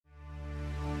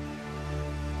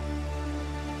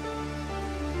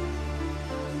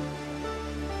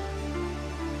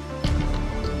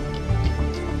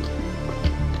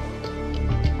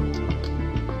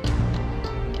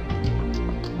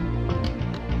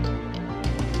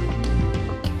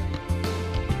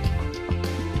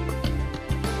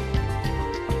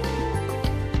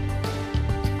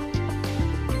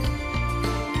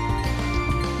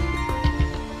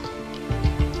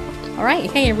All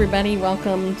right. Hey, everybody.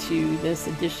 Welcome to this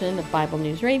edition of Bible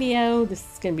News Radio.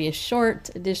 This is going to be a short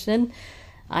edition.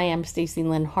 I am Stacy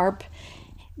Lynn Harp,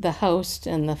 the host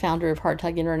and the founder of Heart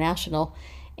Tug International.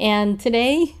 And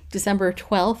today, December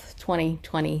 12th,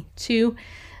 2022,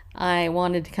 I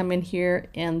wanted to come in here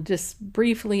and just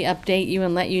briefly update you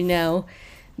and let you know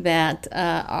that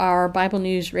our Bible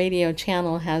News Radio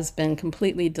channel has been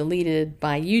completely deleted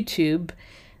by YouTube.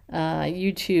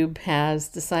 YouTube has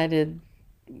decided,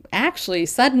 actually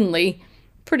suddenly,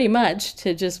 pretty much,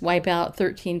 to just wipe out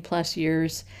 13 plus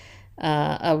years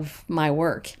of my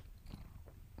work.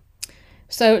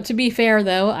 So to be fair,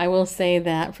 though, I will say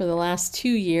that for the last 2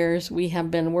 years, we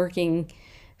have been working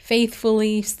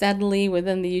faithfully, steadily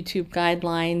within the YouTube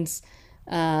guidelines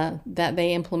that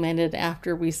they implemented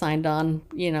after we signed on,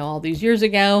 all these years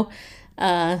ago,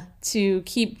 to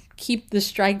keep the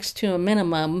strikes to a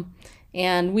minimum.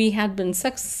 And we had been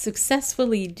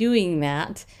successfully doing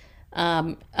that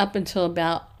up until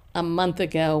about a month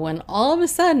ago, when all of a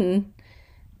sudden,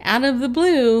 out of the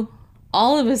blue,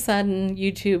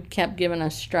 YouTube kept giving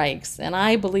us strikes. And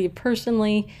I believe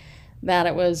personally that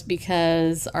it was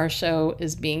because our show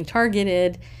is being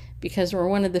targeted, because we're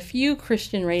one of the few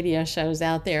Christian radio shows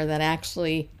out there that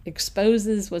actually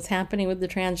exposes what's happening with the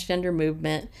transgender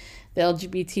movement, the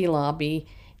LGBT lobby,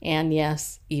 and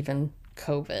yes, even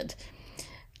COVID.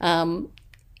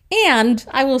 And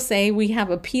I will say we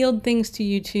have appealed things to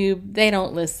YouTube. They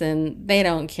don't listen. They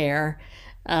don't care.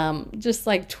 Just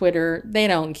like Twitter, they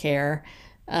don't care.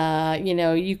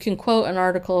 You can quote an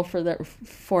article for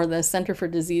the Center for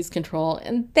Disease Control,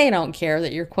 and they don't care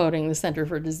that you're quoting the Center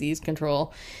for Disease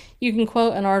Control. You can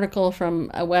quote an article from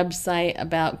a website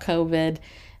about COVID,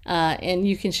 and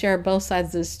you can share both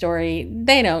sides of the story.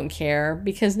 They don't care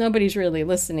because nobody's really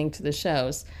listening to the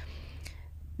shows.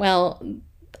 Well,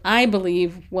 I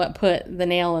believe what put the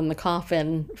nail in the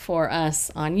coffin for us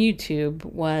on YouTube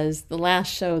was the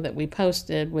last show that we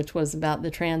posted, which was about the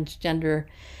transgender,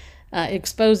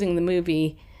 exposing the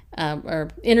movie, or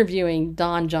interviewing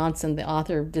Don Johnson, the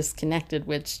author of Disconnected,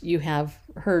 which you have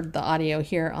heard the audio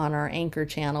here on our Anchor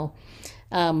channel.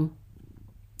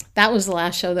 That was the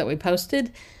last show that we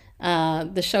posted.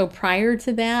 The show prior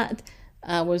to that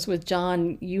was with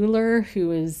John Euler,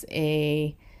 who is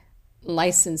a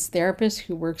licensed therapist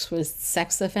who works with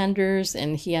sex offenders,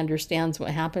 and he understands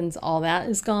what happens. All that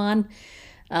is gone.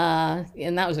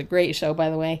 And that was a great show,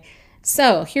 by the way.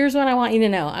 So here's what I want you to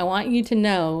know. I want you to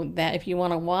know that if you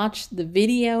want to watch the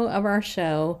video of our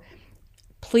show,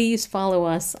 please follow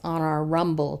us on our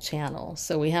Rumble channel.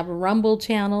 So we have a Rumble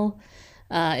channel.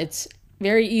 It's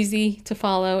very easy to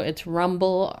follow. It's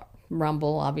Rumble,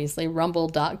 obviously,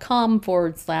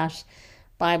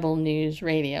 rumble.com/Bible News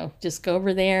Radio. Just go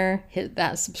over there, hit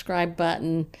that subscribe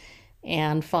button,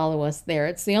 and follow us there.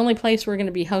 It's the only place we're going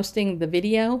to be hosting the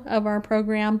video of our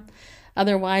program.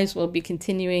 Otherwise, we'll be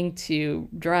continuing to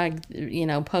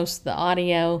post the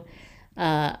audio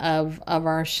of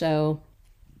our show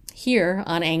here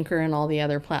on Anchor and all the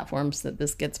other platforms that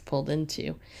this gets pulled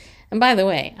into. And by the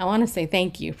way, I want to say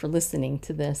thank you for listening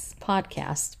to this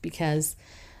podcast, because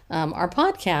our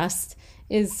podcast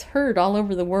is heard all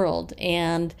over the world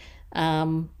and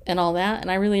all that,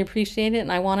 and I really appreciate it.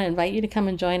 And I want to invite you to come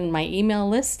and join my email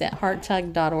list at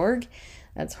hearttug.org.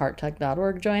 That's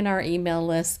hearttug.org. Join our email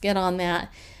list. Get on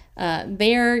that.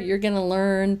 There, you're going to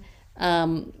learn,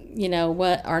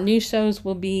 what our new shows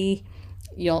will be.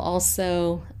 You'll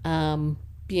also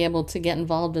be able to get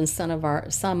involved in some of our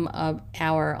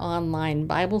online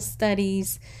Bible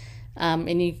studies,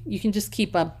 and you can just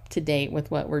keep up to date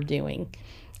with what we're doing.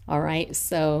 All right,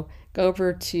 so go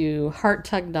over to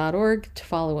hearttug.org to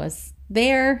follow us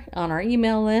there on our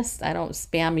email list. I don't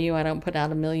spam you. I don't put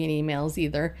out a million emails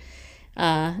either.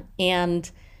 And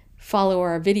follow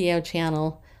our video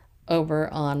channel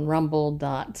over on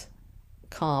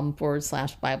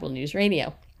rumble.com/Bible News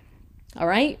Radio. All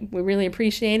right, we really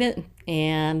appreciate it.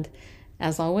 And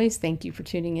as always, thank you for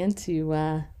tuning in to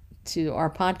our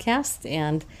podcast,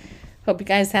 and hope you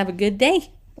guys have a good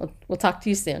day. We'll talk to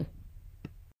you soon.